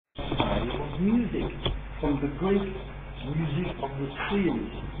music from the Greek music of the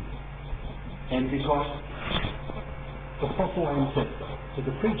spheres, and because the fossil ancestor to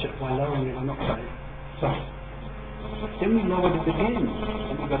the creature, by lowering it, I'm not saying so. Then we lowered it again,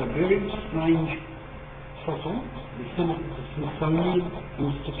 and we got a very strange fossil. We sent it to the Smithsonian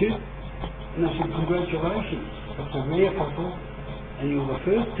Institute, and I said, congratulations, it's a rare fossil, and you're the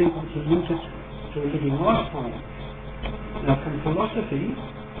first people to link it to a living life form. Now, from philosophy,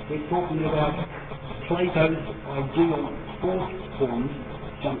 we're talking about Plato's ideal fourth forms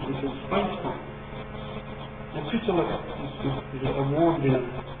jumping through space-time. Now, Fucilla is an award winner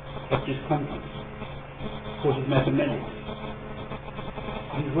at this conference because of mathematics.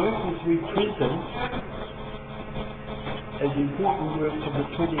 His work was reprinted as important works of the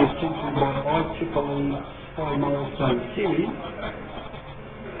 20th century by IEEE Spy Milestone Series,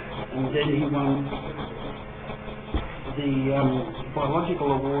 and then he won the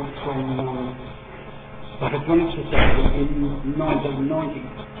Biological Award from the Hadronic Society in 1990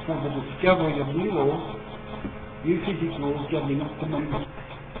 for the discovery of new laws, new physics laws governing optimum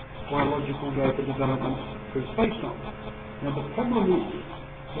biological growth and development through space-time. Now the problem is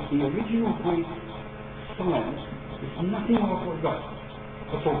that the original Greek science is nothing like what got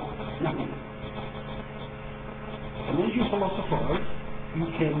at all, nothing. And as you philosophize, you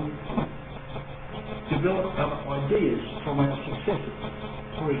can develop other ideas from our successes.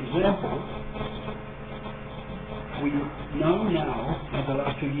 For example, we know now, over the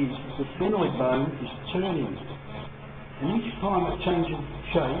last few years, that the sphenoid bone is turning. And each time it changes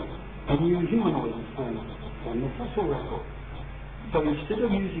shape, a new humanoid is formed on the fossil record. So instead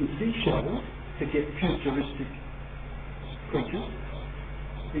of using seashells to get futuristic creatures,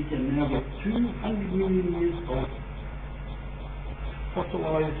 we can now get 200 million years of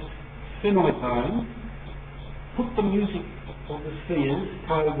fossilized sphenoid bone, put the music of the spheres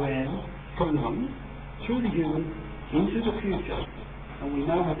program through them, through the human, into the future, and we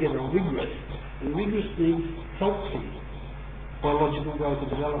know we'll get a rigorous, and rigorous means healthy biological growth and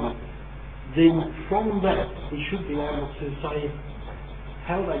development. Then from that we should be able to say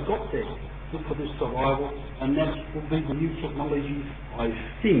how they got there for this survival, and that will be the new technologies, I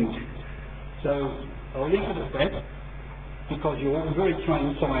think. So I'll leave it at that, because you're all very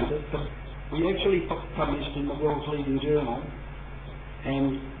trained scientists, but we actually published in the world's leading journal,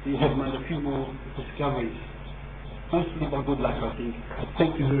 and we have made a few more discoveries, mostly by good luck, I think.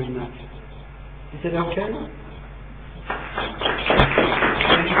 Thank you very much. Is that okay?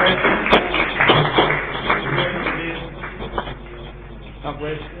 Up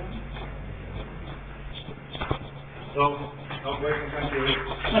west. So, up west in country.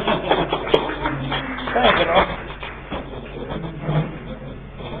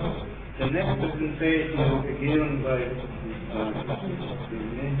 The next presentation will be given by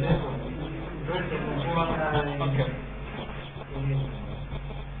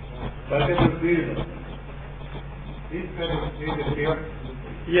Professor Field. Is Professor Field here?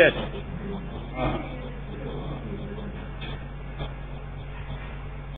 Yes.